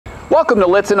Welcome to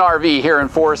Lichtsinn RV here in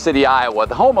Forest City, Iowa,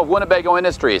 the home of Winnebago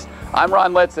Industries. I'm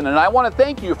Ron Lichtsinn, and I want to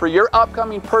thank you for your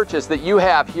upcoming purchase that you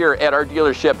have here at our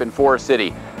dealership in Forest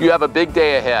City. You have a big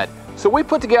day ahead. So we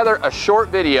put together a short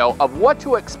video of what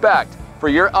to expect for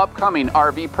your upcoming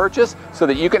RV purchase so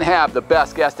that you can have the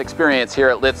best guest experience here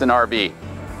at Lichtsinn RV.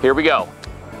 Here we go.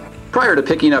 Prior to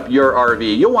picking up your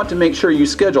RV, you'll want to make sure you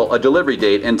schedule a delivery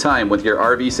date and time with your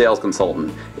RV sales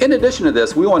consultant. In addition to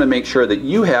this, we want to make sure that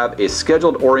you have a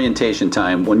scheduled orientation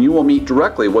time when you will meet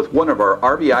directly with one of our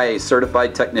RVIA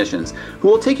certified technicians who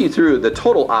will take you through the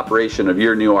total operation of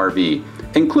your new RV,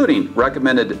 including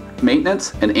recommended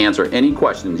maintenance and answer any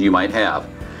questions you might have.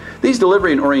 These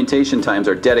delivery and orientation times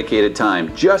are dedicated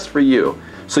time just for you,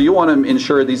 so you want to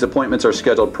ensure these appointments are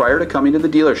scheduled prior to coming to the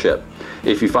dealership.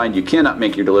 If you find you cannot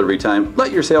make your delivery time,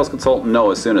 let your sales consultant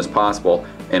know as soon as possible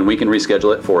and we can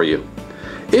reschedule it for you.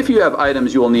 If you have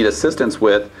items you will need assistance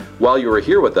with while you are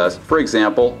here with us, for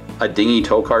example, a dinghy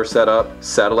tow car setup,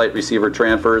 satellite receiver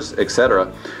transfers, etc.,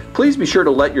 please be sure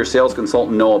to let your sales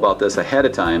consultant know about this ahead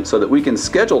of time so that we can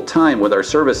schedule time with our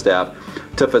service staff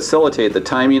to facilitate the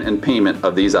timing and payment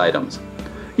of these items.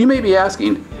 You may be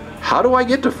asking, how do I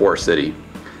get to Forest City?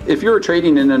 If you're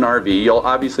trading in an RV, you'll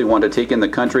obviously want to take in the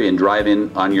country and drive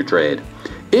in on your trade.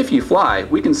 If you fly,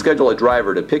 we can schedule a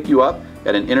driver to pick you up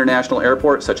at an international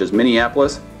airport such as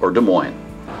Minneapolis or Des Moines.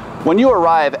 When you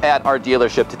arrive at our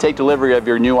dealership to take delivery of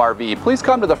your new RV, please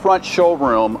come to the front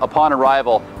showroom upon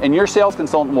arrival and your sales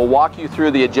consultant will walk you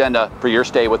through the agenda for your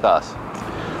stay with us.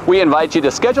 We invite you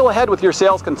to schedule ahead with your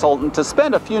sales consultant to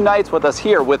spend a few nights with us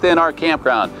here within our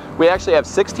campground. We actually have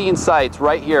 16 sites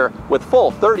right here with full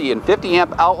 30 and 50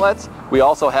 amp outlets. We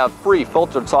also have free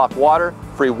filtered soft water,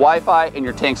 free Wi-Fi, and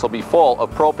your tanks will be full of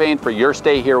propane for your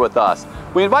stay here with us.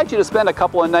 We invite you to spend a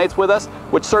couple of nights with us,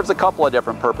 which serves a couple of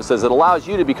different purposes. It allows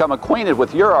you to become acquainted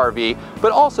with your RV,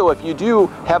 but also if you do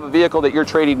have a vehicle that you're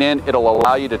trading in, it'll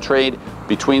allow you to trade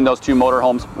between those two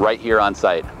motorhomes right here on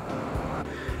site.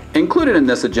 Included in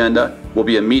this agenda will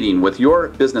be a meeting with your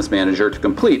business manager to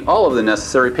complete all of the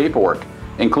necessary paperwork,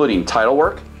 including title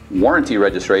work, warranty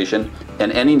registration,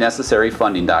 and any necessary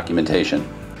funding documentation.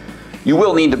 You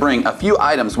will need to bring a few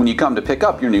items when you come to pick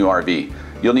up your new RV.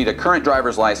 You'll need a current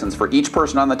driver's license for each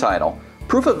person on the title,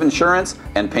 proof of insurance,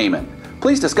 and payment.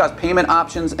 Please discuss payment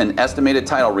options and estimated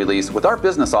title release with our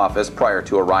business office prior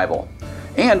to arrival.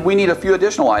 And we need a few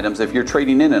additional items if you're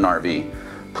trading in an RV.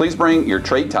 Please bring your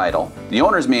trade title, the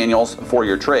owner's manuals for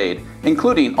your trade,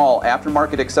 including all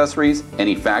aftermarket accessories,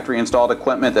 any factory installed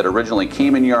equipment that originally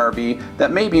came in your RV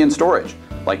that may be in storage,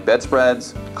 like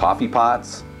bedspreads, coffee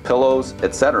pots, pillows,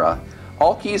 etc.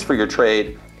 All keys for your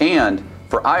trade, and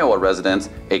for Iowa residents,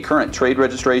 a current trade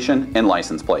registration and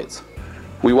license plates.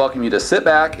 We welcome you to sit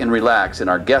back and relax in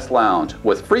our guest lounge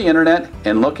with free internet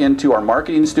and look into our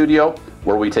marketing studio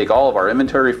where we take all of our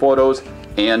inventory photos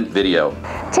and video.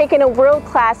 Taking a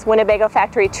world-class Winnebago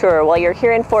factory tour while you're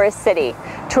here in Forest City.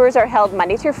 Tours are held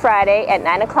Monday through Friday at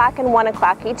 9 o'clock and 1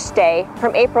 o'clock each day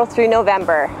from April through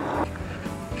November.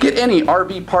 Get any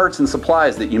RV parts and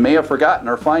supplies that you may have forgotten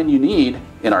or find you need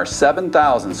in our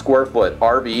 7,000 square foot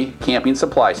RV camping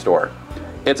supply store.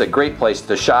 It's a great place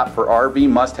to shop for RV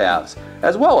must-haves,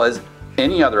 as well as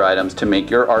any other items to make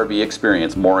your RV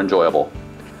experience more enjoyable.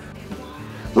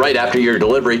 Right after your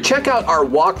delivery, check out our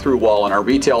walkthrough wall in our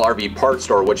retail RV parts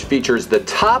store, which features the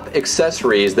top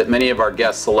accessories that many of our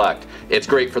guests select. It's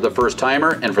great for the first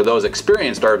timer and for those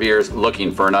experienced RVers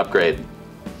looking for an upgrade.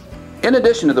 In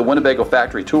addition to the Winnebago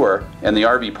factory tour and the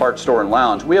RV parts store and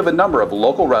lounge, we have a number of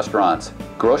local restaurants,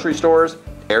 grocery stores,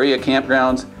 area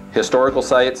campgrounds, historical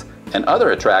sites, and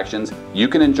other attractions you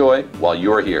can enjoy while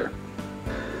you are here.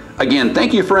 Again,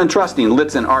 thank you for entrusting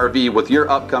Lichtsinn RV with your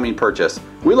upcoming purchase.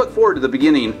 We look forward to the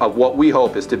beginning of what we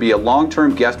hope is to be a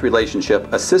long-term guest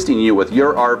relationship assisting you with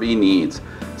your RV needs,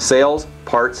 sales,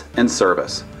 parts, and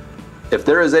service. If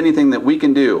there is anything that we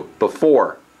can do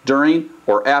before, during,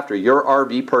 or after your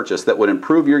RV purchase that would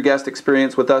improve your guest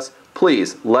experience with us,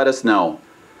 please let us know.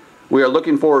 We are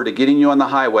looking forward to getting you on the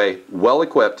highway well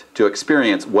equipped to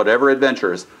experience whatever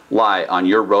adventures lie on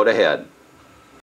your road ahead.